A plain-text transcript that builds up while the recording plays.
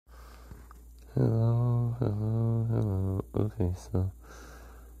Hello, hello, hello. Okay, so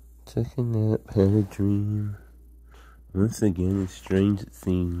checking that, had a dream. Once again, it's strange it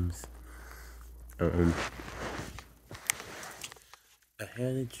seems. I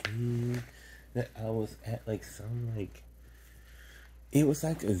had a dream that I was at it was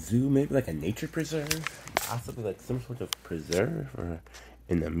like a zoo, maybe like a nature preserve, possibly like some sort of preserve or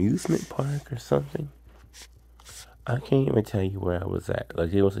an amusement park or something. I can't even tell you where I was at.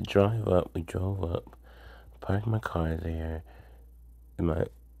 Like it was a drive up. We drove up, parked my car there, and my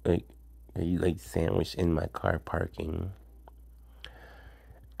like sandwiched in my car parking.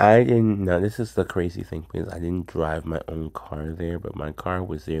 I didn't know. This is the crazy thing because I didn't drive my own car there, but my car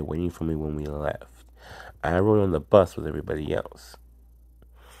was there waiting for me when we left. I rode on the bus with everybody else,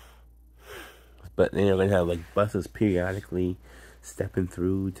 but then they're gonna have like buses periodically stepping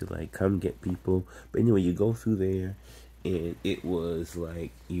through to like come get people. But anyway, you go through there, and it was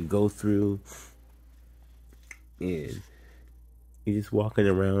like you go through and you're just walking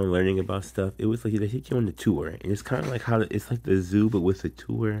around learning about stuff. It was like they take you on the tour, and it's kind of like it's like the zoo but with a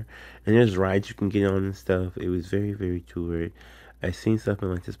tour, and there's rides you can get on and stuff. It was very very toured. I've seen something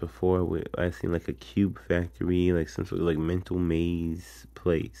like this before. I've seen like a cube factory, like some sort of like mental maze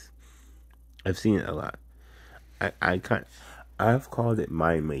place. I've seen it a lot. I've called it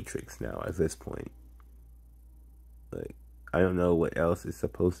Mind Matrix now at this point. Like I don't know what else it's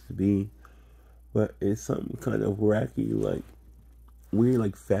supposed to be, but it's some kind of wacky like weird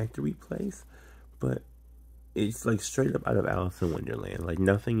like factory place, but it's like straight up out of Alice in Wonderland. Like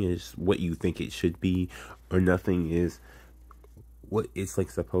nothing is what you think it should be, or nothing is what it's like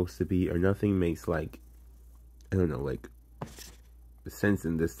supposed to be, or nothing makes like I don't know like sense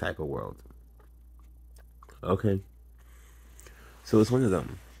in this type of world. Okay, so it's one of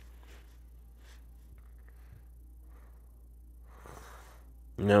them.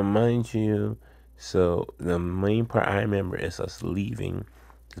 Now, mind you, so the main part I remember is us leaving.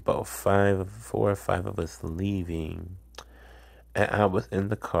 It's about 4 or 5 of us leaving. And I was in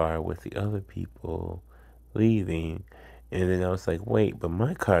the car with the other people leaving. And then I was like, wait, but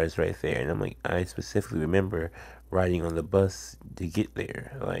my car is right there. And I'm like, I specifically remember riding on the bus to get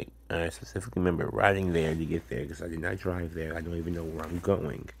there. Like, I specifically remember riding there to get there because I did not drive there. I don't even know where I'm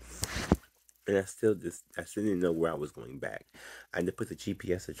going. And I still didn't know where I was going back. I had to put the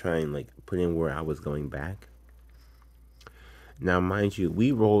GPS to try and like put in where I was going back. Now, mind you,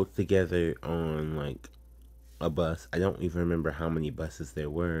 we rolled together on like a bus. I don't even remember how many buses there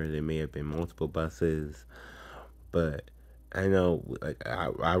were. There may have been multiple buses, but I know like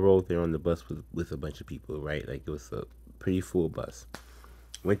I rolled there on the bus with a bunch of people, right? Like it was a pretty full bus.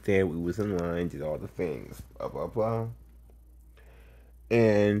 Went there, we was in line, did all the things, blah blah blah.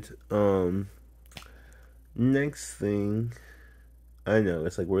 And next thing I know,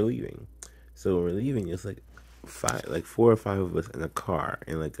 it's like we're leaving. So when we're leaving, it's like 4 or 5 of us in a car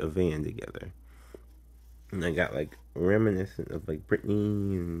in like a van together. And I got like reminiscent of like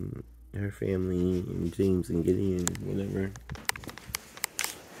Brittany and her family and James and Gideon and whatever.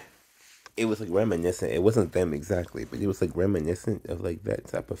 It was like reminiscent. It wasn't them exactly, but it was like reminiscent of like that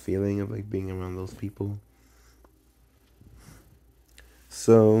type of feeling of like being around those people.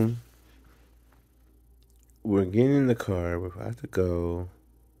 So we're getting in the car, we're about to go.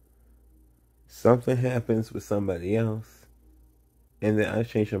 Something happens with somebody else. And then I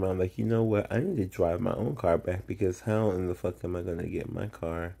changed my mind, like, you know what? I need to drive my own car back because how in the fuck am I gonna get my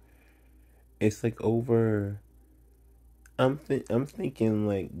car? It's like over. I'm thinking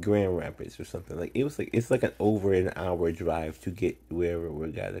like Grand Rapids or something. Like it's like an over an hour drive to get wherever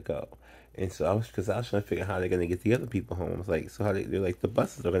we gotta go. And so I was trying to figure out how they're gonna get the other people home. I was like, so they're like the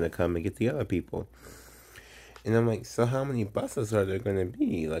buses are gonna come and get the other people. And I'm like, so how many buses are there gonna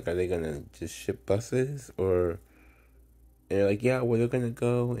be? Like, are they gonna just ship buses or? And they're like, yeah, well, they're gonna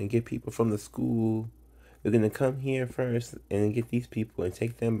go and get people from the school. They're gonna come here first and then get these people and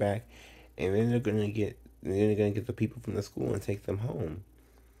take them back, and then they're gonna get the people from the school and take them home.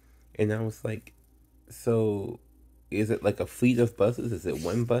 And I was like, so is it like a fleet of buses? Is it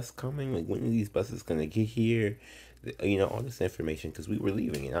one bus coming? Like, when are these buses gonna get here? You know, all this information because we were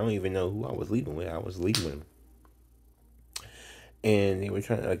leaving, and I don't even know who I was leaving with. I was leaving with them. And they were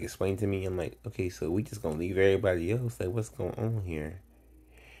trying to like explain to me. I'm like, okay, so we just gonna leave everybody else? Like, what's going on here?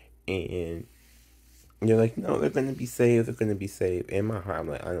 And they're like, no, they're gonna be saved. They're gonna be saved. In my heart, I'm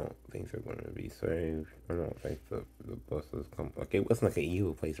like, I don't think they're gonna be saved. I don't think the buses come. Like, it wasn't like an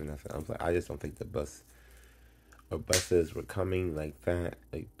evil place or nothing. I was like, I just don't think the bus or buses were coming like that,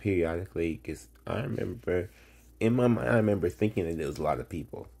 like periodically. Because I remember in my mind, I remember thinking that there was a lot of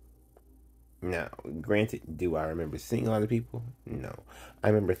people. Now, granted, do I remember seeing a lot of people? No. I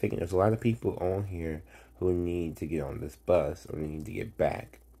remember thinking there's a lot of people on here who need to get on this bus or need to get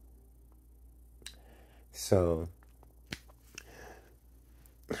back. So,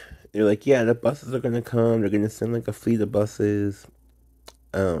 they're like, yeah, the buses are going to come. They're going to send like a fleet of buses.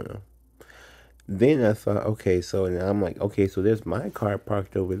 I don't know. Then I thought, okay, so now I'm like, okay, so there's my car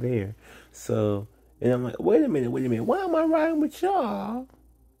parked over there. So, and I'm like, wait a minute. Why am I riding with y'all?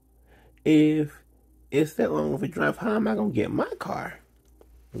 If it's that long of a drive, how am I going to get my car?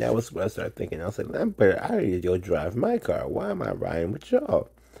 That was what I started thinking. I was like, I need to go drive my car. Why am I riding with y'all?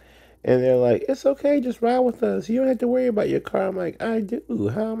 And they're like, it's okay, just ride with us. You don't have to worry about your car. I'm like, I do.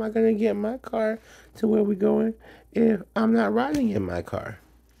 How am I going to get my car to where we're going if I'm not riding in my car?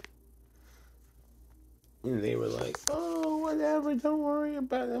 And they were like, oh, whatever, don't worry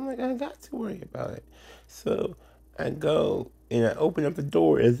about it. I'm like, I got to worry about it. So I go and I open up the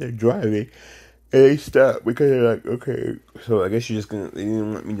door as they're driving. And they stop because they're like, okay. So I guess you're just going to, they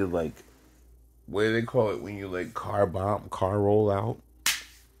didn't want me to like, what do they call it when you like car roll out?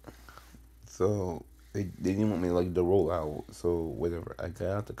 So they didn't want me like to roll out. So whatever. I got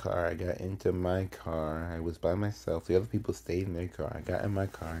out the car. I got into my car. I was by myself. The other people stayed in their car. I got in my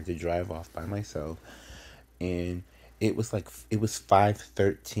car to drive off by myself. And it was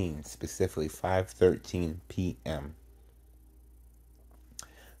 5:13, specifically 5:13 p.m.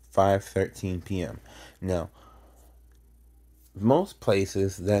 5:13 p.m. Now, most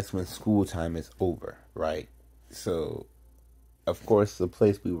places, that's when school time is over, right? So, of course, the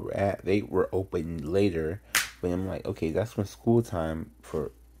place we were at, they were open later. But I'm like, okay, that's when school time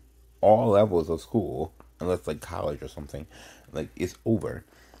for all levels of school, unless like college or something, like, it's over.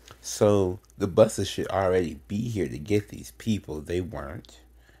 So the buses should already be here to get these people. They weren't.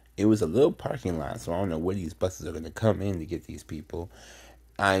 It was a little parking lot, so I don't know where these buses are going to come in to get these people.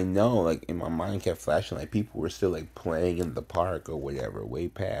 I know, like, in my mind kept flashing, like, people were still, like, playing in the park or whatever, way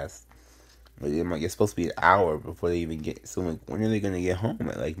past. Like, it's supposed to be an hour before they even get, so, like, when are they going to get home?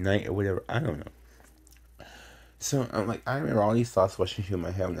 At, like, night or whatever? I don't know. So, I'm like, I remember all these thoughts rushing through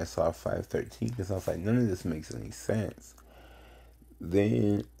my head when I saw 5:13, because I was like, none of this makes any sense.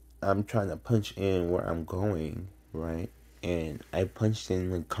 Then I'm trying to punch in where I'm going, right? And I punched in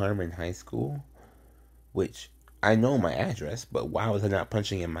like Carmen High School, which I know my address, but why was I not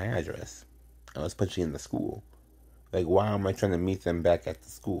punching in my address? I was punching in the school. Like, why am I trying to meet them back at the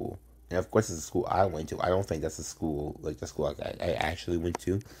school? And of course, it's the school I went to. I don't think that's the school, like the school I actually went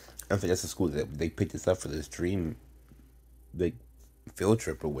to. I don't think that's the school that they picked us up for this dream, like, field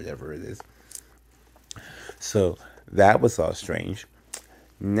trip or whatever it is. So that was all strange.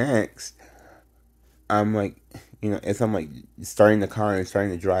 Next, I'm like, as I'm like starting the car and starting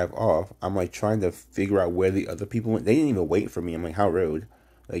to drive off, I'm like trying to figure out where the other people went. They didn't even wait for me. I'm like, how rude.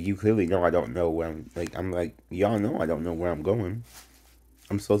 Like, you clearly know I don't know where I'm like, y'all know I don't know where I'm going.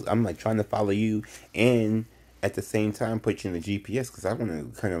 I'm like trying to follow you and at the same time put you in the GPS because I want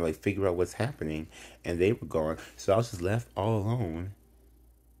to kind of like figure out what's happening. And they were gone. So I was just left all alone.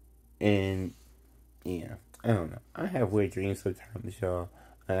 And yeah, I don't know. I have weird dreams sometimes, y'all.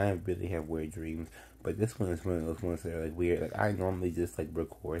 I really have weird dreams. But this one is one of those ones that are like weird. Like, I normally just like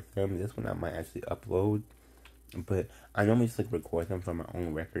record them. This one I might actually upload. But I normally just like record them from my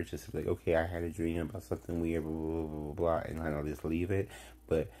own records. Just like, okay, I had a dream about something weird, blah, blah, blah, blah, blah. And I'll just leave it.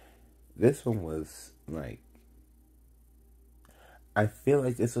 But this one was like, I feel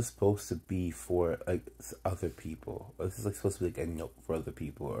like this was supposed to be for like other people. Or this is like supposed to be like a note for other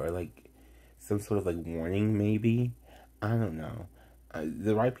people. Or like some sort of like warning maybe. I don't know.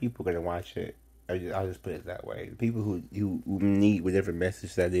 The right people are going to watch it. I'll just put it that way. The people who need whatever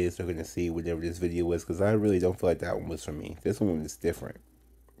message that is are going to see whatever this video was. Because I really don't feel like that one was for me. This one was different.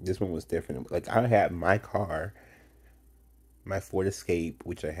 This one was different. Like, I had my car, my Ford Escape,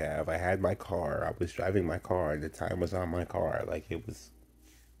 which I have. I had my car. I was driving my car. And the time was on my car. Like, it was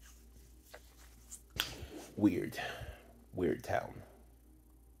weird. Weird town.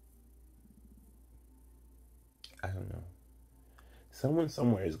 I don't know. Someone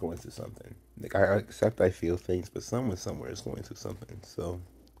somewhere is going through something. Like, I accept I feel things, but someone somewhere is going through something. So,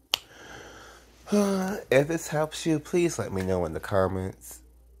 if this helps you, please let me know in the comments.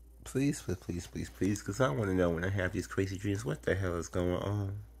 Please, please, please, please, because I want to know when I have these crazy dreams, what the hell is going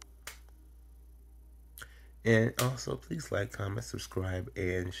on. And also, please like, comment, subscribe,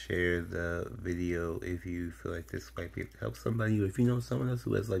 and share the video if you feel like this might be able to help somebody. Or if you know someone else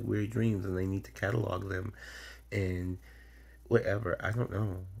who has like weird dreams and they need to catalog them and whatever, I don't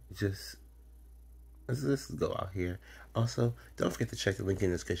know. Just let's go out here. Also, don't forget to check the link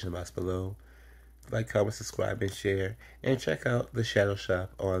in the description box below. Like, comment, subscribe, and share. And check out the Shadow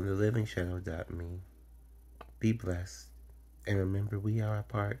Shop on thelivingshadow.me. Be blessed. And remember, we are a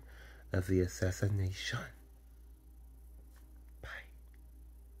part of the assassination.